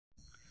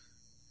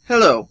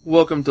Hello,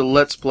 welcome to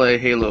Let's Play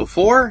Halo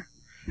 4,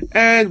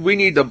 and we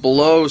need to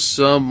blow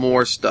some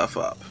more stuff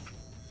up.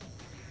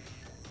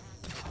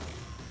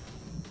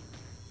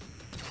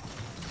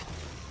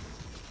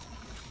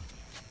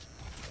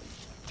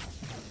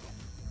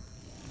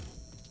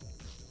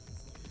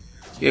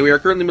 Yeah, we are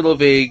currently in the middle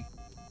of a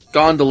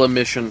gondola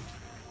mission.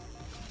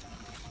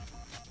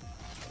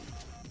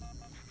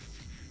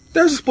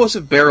 There's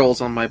explosive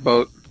barrels on my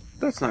boat.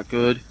 That's not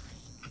good.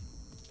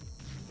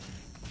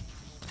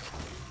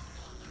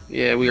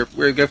 Yeah, we're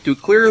going to have to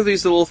clear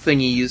these little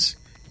thingies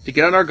to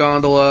get on our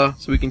gondola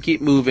so we can keep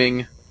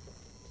moving.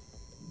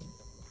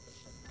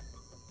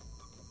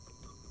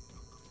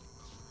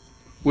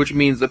 Which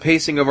means the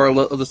pacing of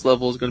this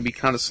level is going to be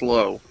kind of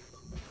slow.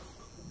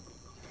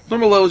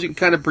 Normal levels you can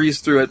kind of breeze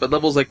through it, but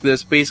levels like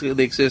this basically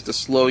they exist to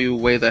slow you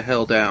way the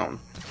hell down.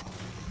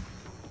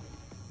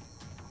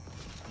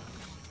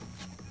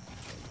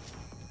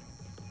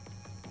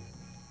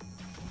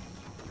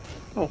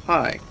 Oh,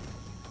 hi.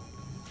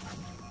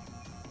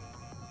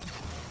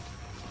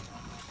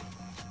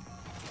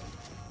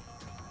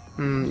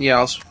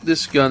 Yeah,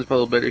 this gun's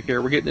probably better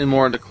here. We're getting in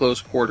more into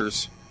close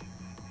quarters.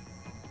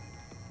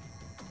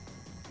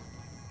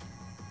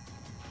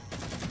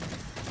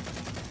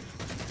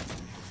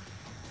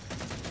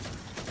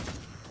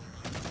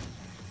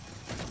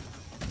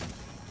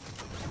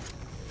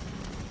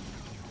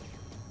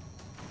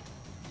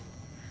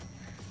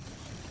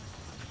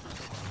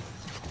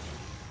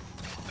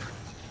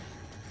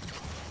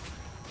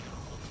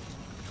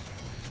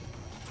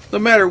 No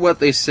matter what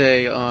they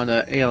say on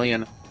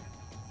Alien,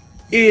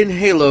 in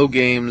Halo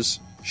games,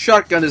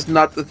 shotgun is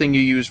not the thing you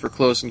use for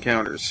close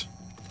encounters.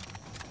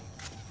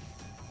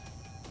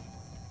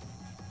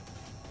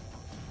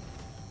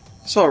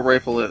 Assault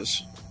rifle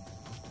is.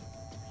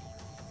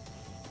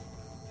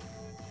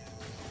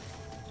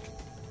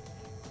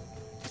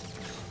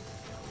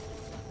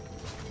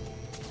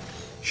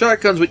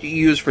 Shotgun's what you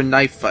use for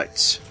knife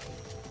fights.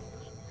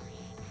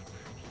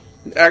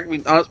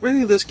 Actually,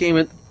 honestly, this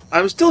game,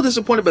 I'm still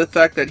disappointed by the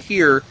fact that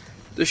here,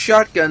 the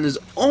shotgun is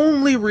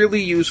only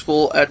really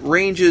useful at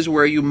ranges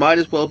where you might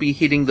as well be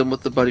hitting them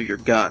with the butt of your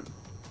gun.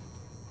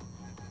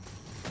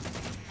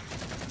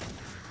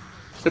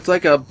 It's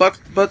like a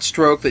butt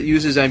stroke that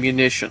uses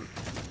ammunition,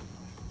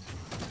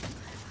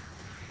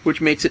 which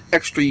makes it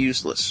extra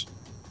useless.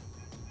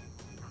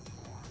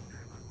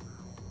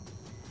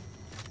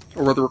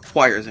 Or rather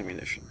requires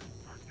ammunition.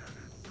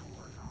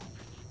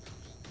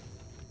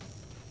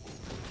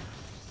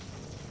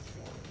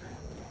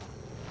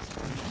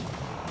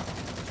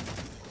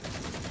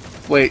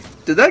 Wait,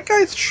 did that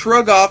guy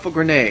shrug off a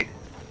grenade?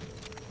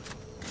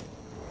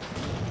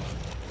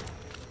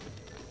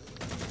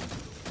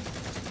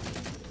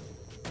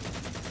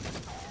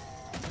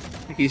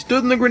 He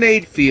stood in the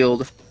grenade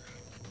field,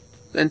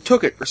 then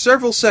took it for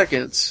several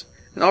seconds,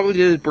 and all he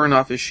did is burn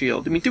off his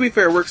shield. I mean, to be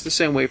fair, it works the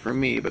same way for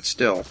me, but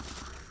still.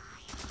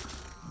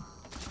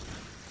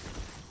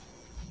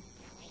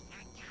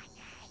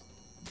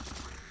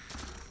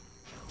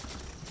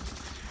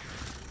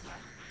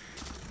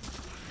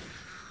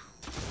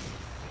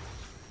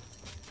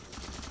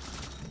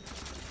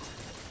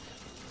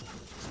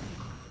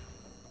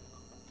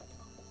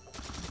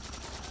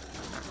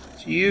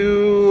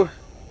 You...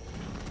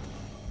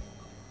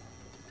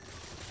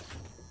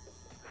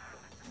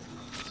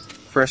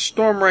 Fresh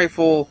storm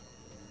rifle.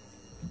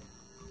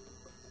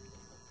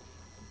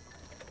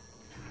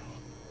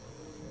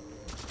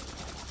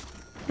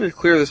 I'm going to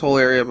clear this whole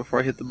area before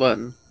I hit the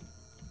button.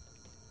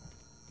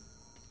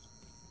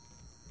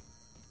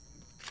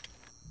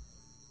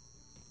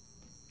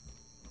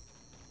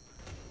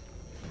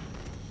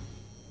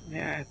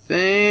 Yeah, I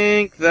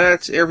think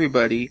that's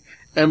everybody.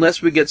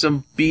 Unless we get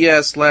some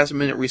BS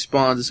last-minute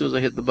response as soon as I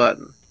hit the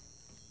button.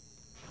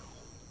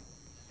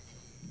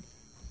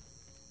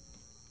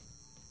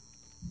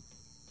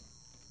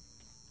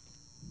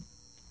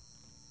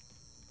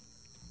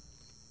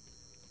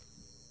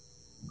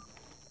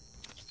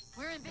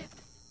 We're in business.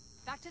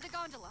 Back to the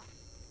gondola.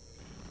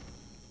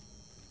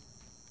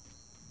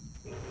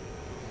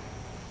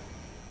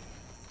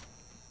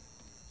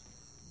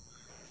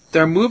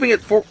 They're moving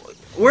it for...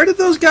 Where did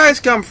those guys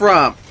come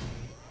from?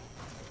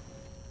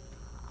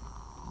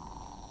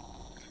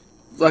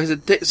 Like I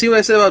said, see what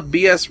I said about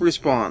BS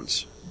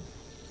response.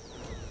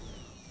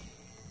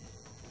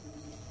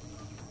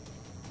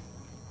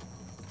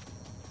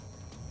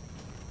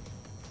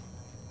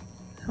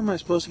 How am I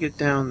supposed to get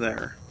down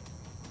there?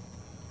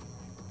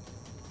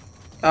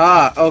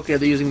 Ah, okay,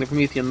 they're using the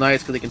Promethean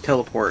Knights because they can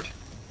teleport.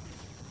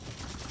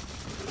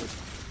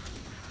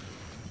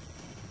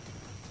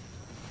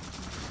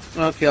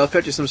 Okay, I'll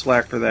cut you some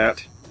slack for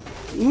that.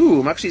 Ooh,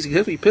 I'm actually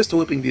successfully pistol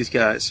whipping these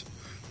guys.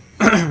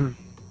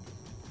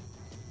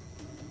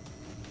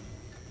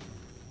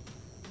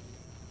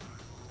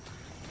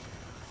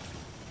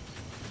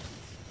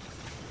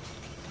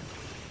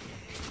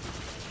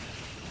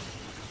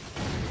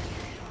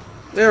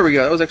 There we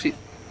go, that was actually...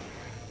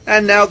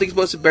 And now the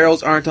explosive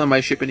barrels aren't on my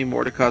ship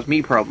anymore to cause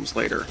me problems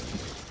later.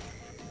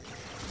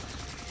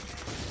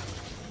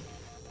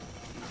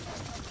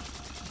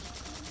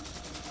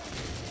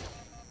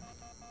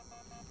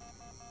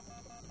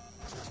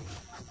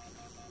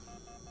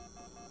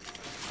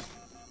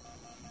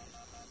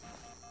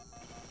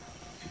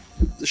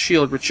 the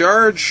shield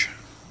recharge.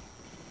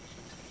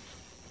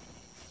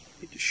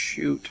 Need to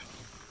shoot.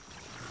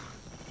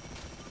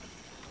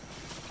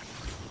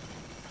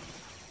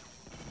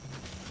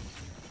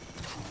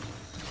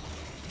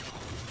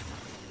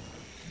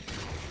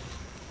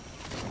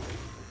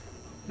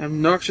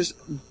 Obnoxious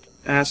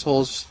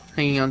assholes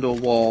hanging onto a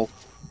wall.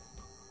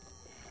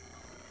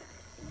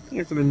 I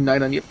think there's a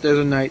knight on. Yep, there's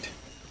a knight.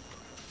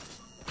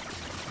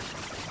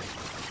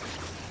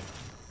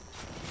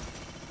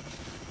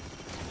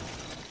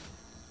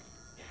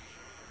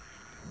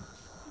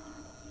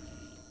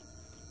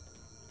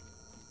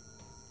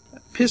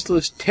 That pistol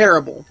is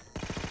terrible.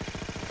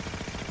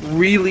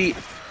 Really,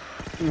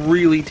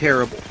 really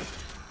terrible.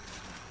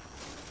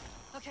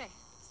 Okay,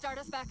 start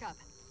us back up.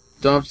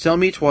 Don't have to tell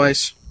me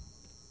twice.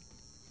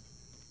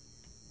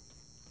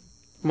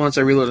 Once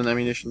I reload an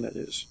ammunition, that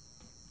is.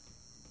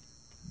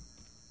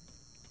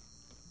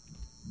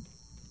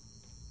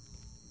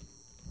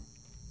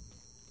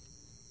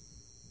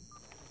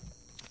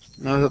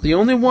 Now, is that the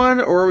only one,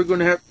 or are we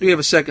going to have... We have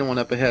a second one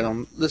up ahead,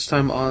 on this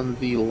time on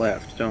the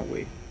left, don't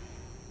we?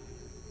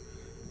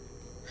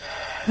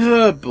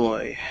 Oh,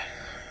 boy.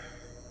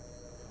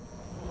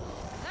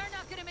 They're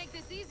not gonna make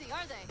this easy,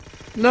 are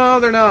they? No,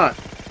 they're not.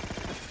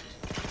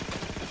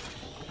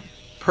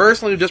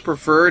 Personally, just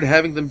preferred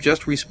having them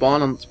just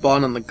spawn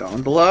on the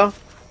gondola.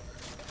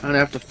 I don't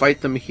have to fight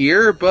them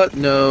here, but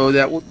no,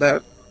 that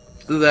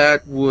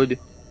would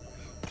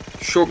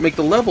make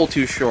the level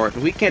too short.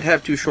 We can't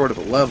have too short of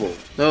a level.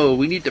 No,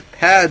 we need to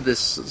pad this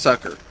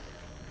sucker.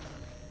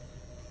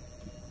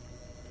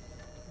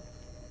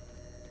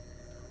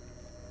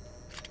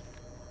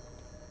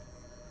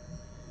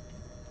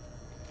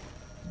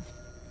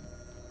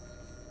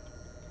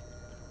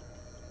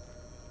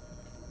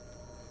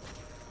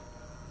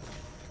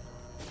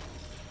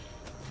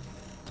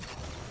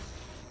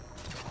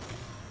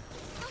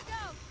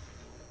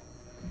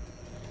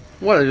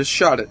 What? I just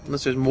shot it.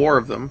 Unless there's more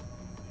of them.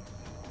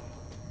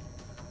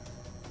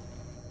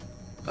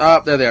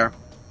 Ah, there they are.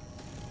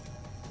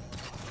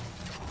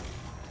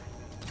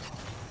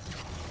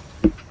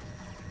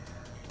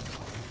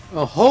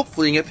 Well,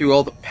 hopefully you can get through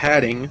all the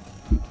padding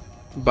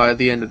by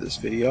the end of this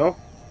video.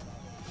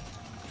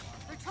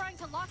 They're trying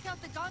to lock out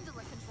the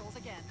gondola controls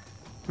again.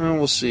 Well,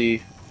 we'll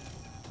see.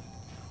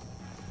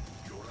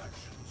 Your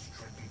actions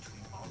tread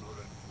between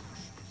honor and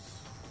foolishness.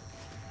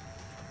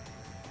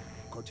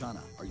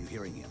 Cortana, are you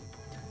hearing him?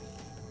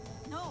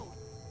 No,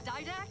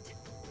 Didact?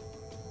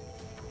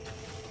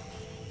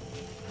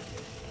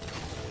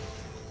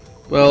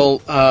 Well,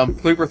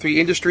 Flavor 3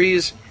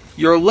 Industries,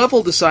 your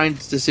level design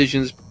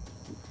decisions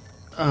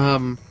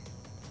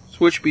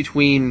switch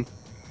between...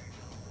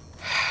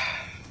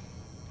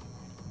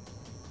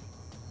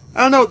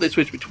 I don't know what they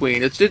switch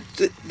between. It's just,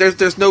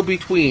 there's no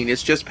between.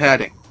 It's just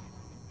padding.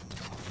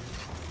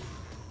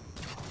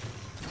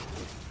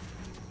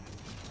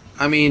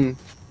 I mean,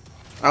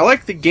 I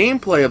like the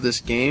gameplay of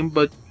this game,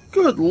 but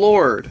good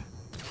lord.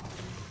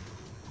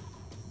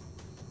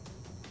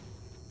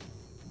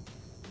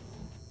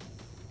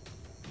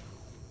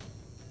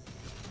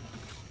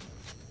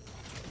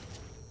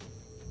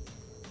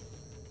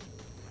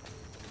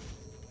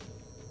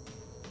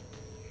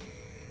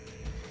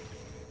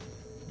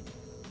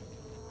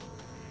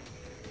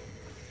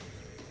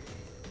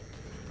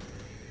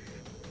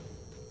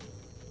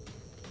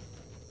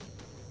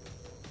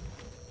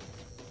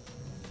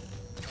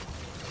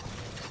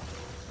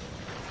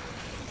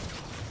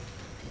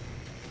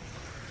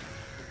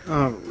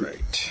 All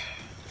right.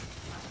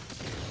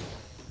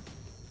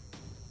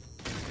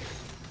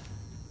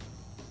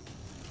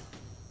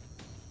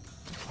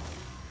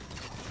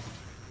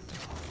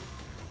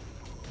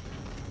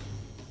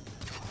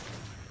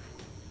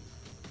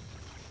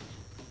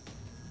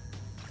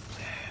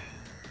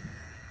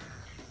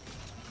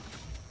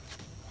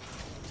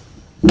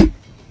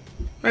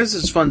 This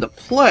is fun to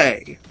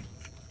play,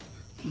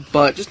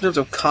 but just in terms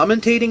of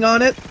commentating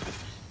on it,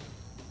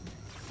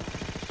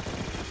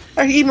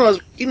 even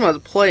when I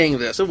was playing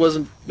this, it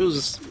wasn't. It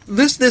was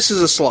this. This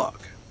is a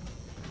slog.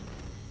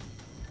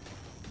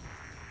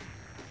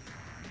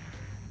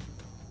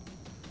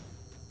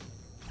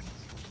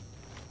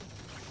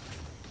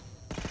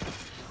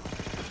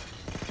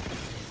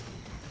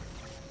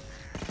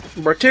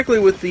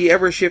 Particularly with the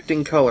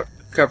ever-shifting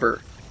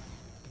cover.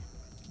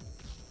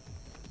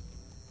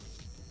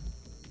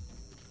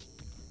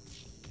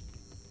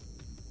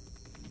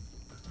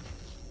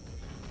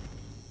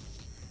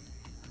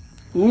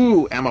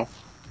 Ooh, ammo.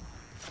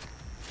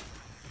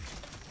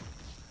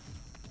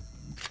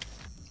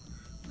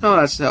 Oh,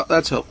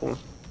 that's helpful.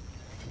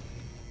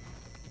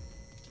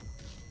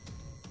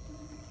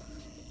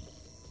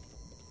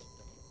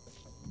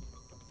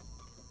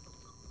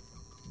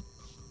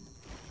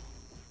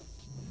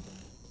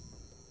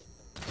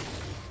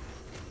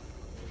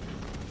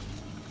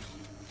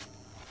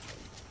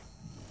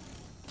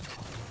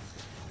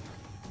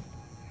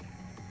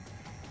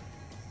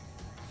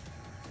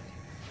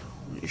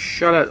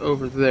 Shut it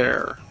over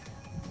there.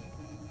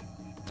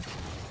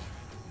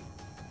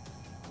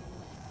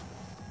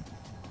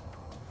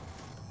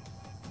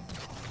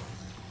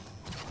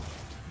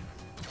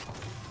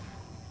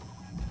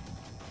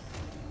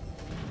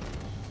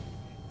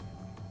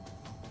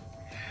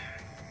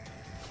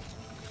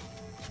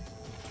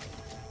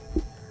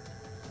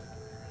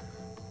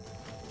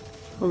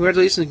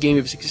 Congratulations, game,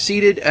 you've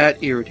succeeded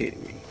at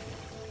irritating me.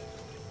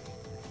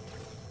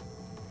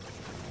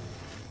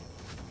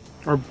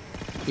 Or,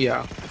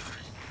 yeah.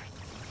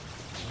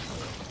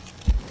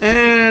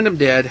 And I'm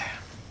dead.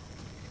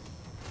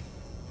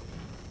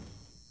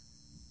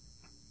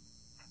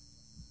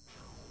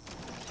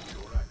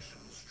 Your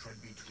actions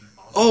tread between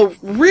honor. Oh,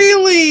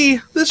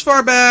 really? This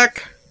far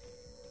back?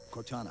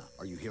 Cortana,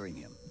 are you hearing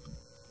him?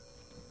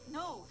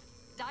 No.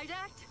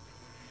 Didact?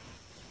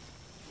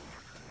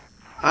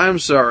 I'm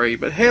sorry,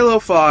 but Halo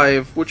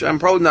 5, which I'm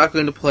probably not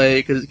going to play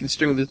because it's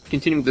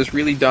continuing this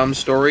really dumb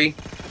story,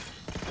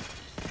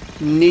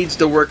 needs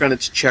to work on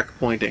its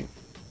checkpointing.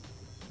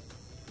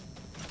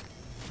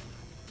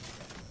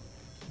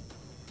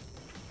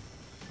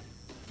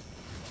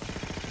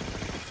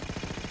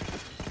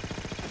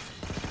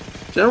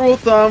 General rule of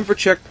thumb for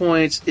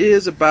checkpoints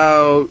is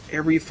about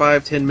every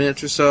 5-10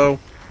 minutes or so.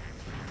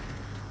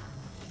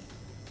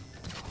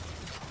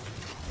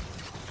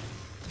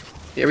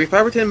 Every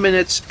 5 or 10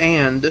 minutes,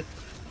 and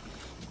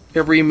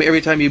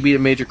every time you beat a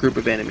major group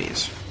of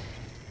enemies.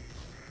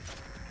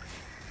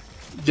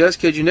 Just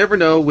because you never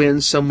know when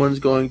someone's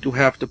going to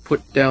have to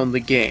put down the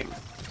game.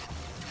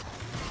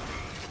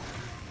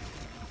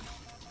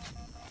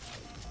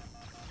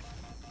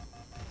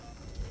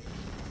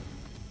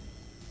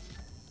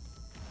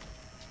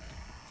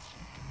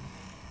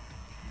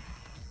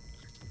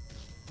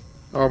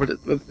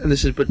 And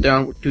this is put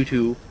down due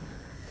to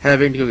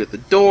having to go get the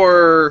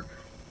door,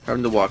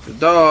 having to walk the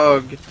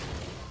dog.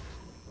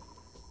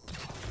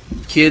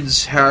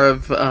 Kids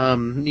have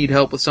need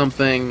help with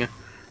something.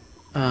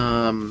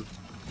 You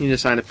need to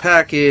sign a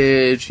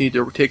package. You need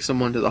to take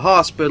someone to the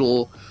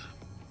hospital.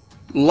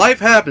 Life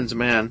happens,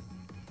 man.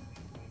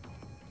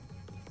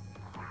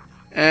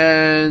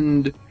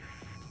 And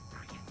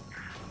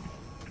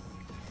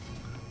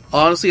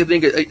honestly, I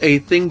think a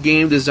thing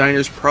game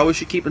designers probably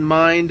should keep in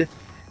mind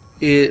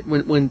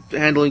when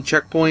handling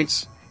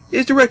checkpoints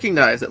is to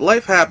recognize that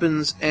life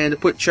happens and to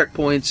put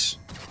checkpoints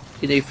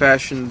in a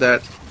fashion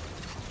that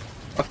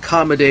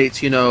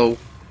accommodates,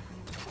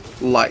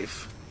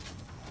 life.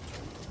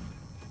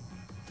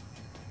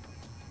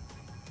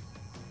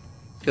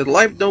 Because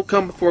life don't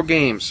come before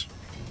games.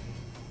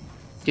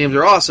 Games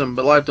are awesome,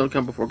 but life don't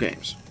come before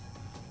games.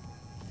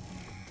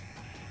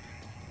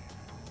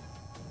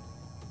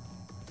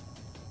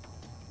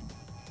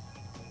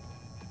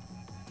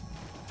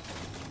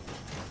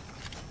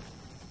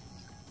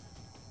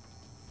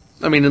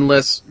 I mean,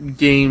 unless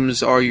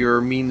games are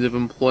your means of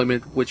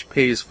employment which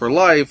pays for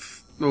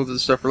life, or the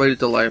stuff related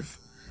to life,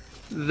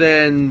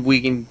 then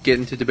we can get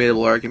into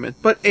debatable argument.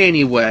 But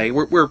anyway,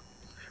 we're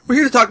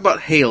here to talk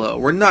about Halo.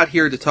 We're not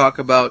here to talk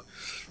about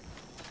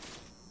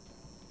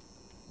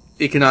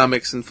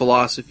economics and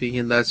philosophy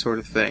and that sort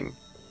of thing.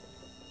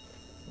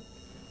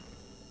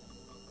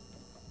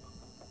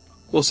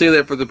 We'll say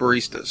that for the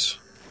baristas.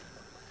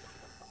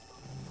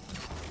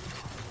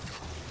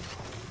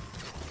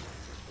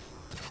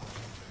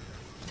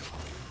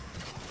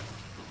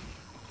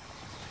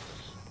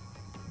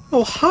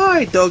 Oh,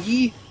 hi,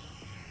 doggy.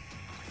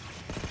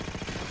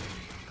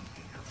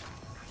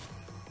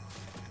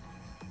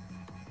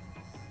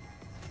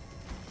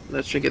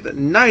 Let's try to get that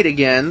knight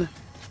again.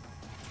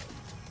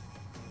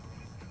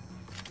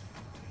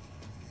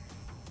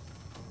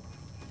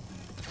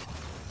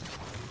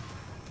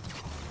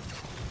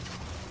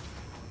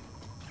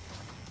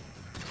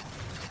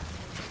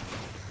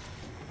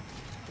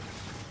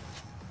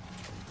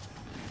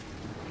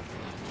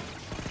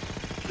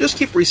 Just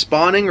keep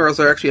respawning, or else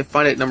there are actually a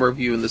finite number of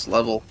you in this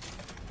level.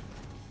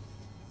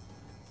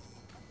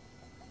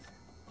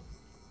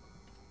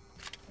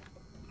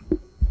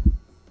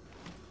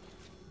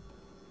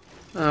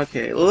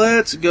 Okay,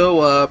 let's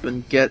go up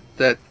and get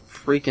that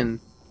freaking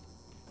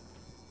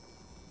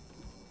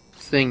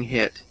thing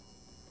hit.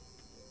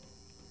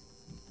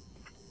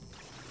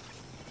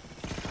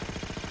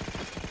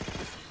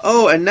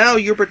 Oh, and now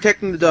you're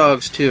protecting the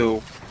dogs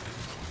too.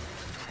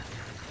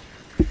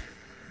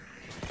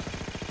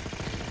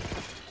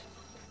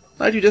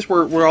 Glad you just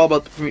we're all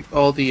about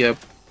the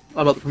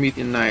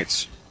Promethean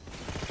Knights.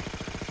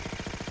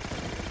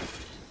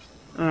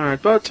 Alright,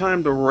 about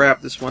time to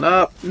wrap this one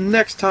up.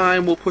 Next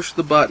time we'll push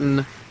the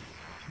button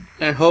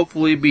and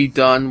hopefully be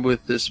done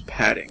with this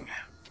padding.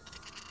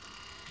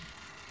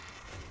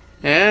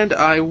 And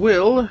I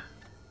will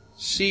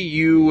see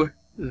you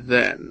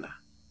then.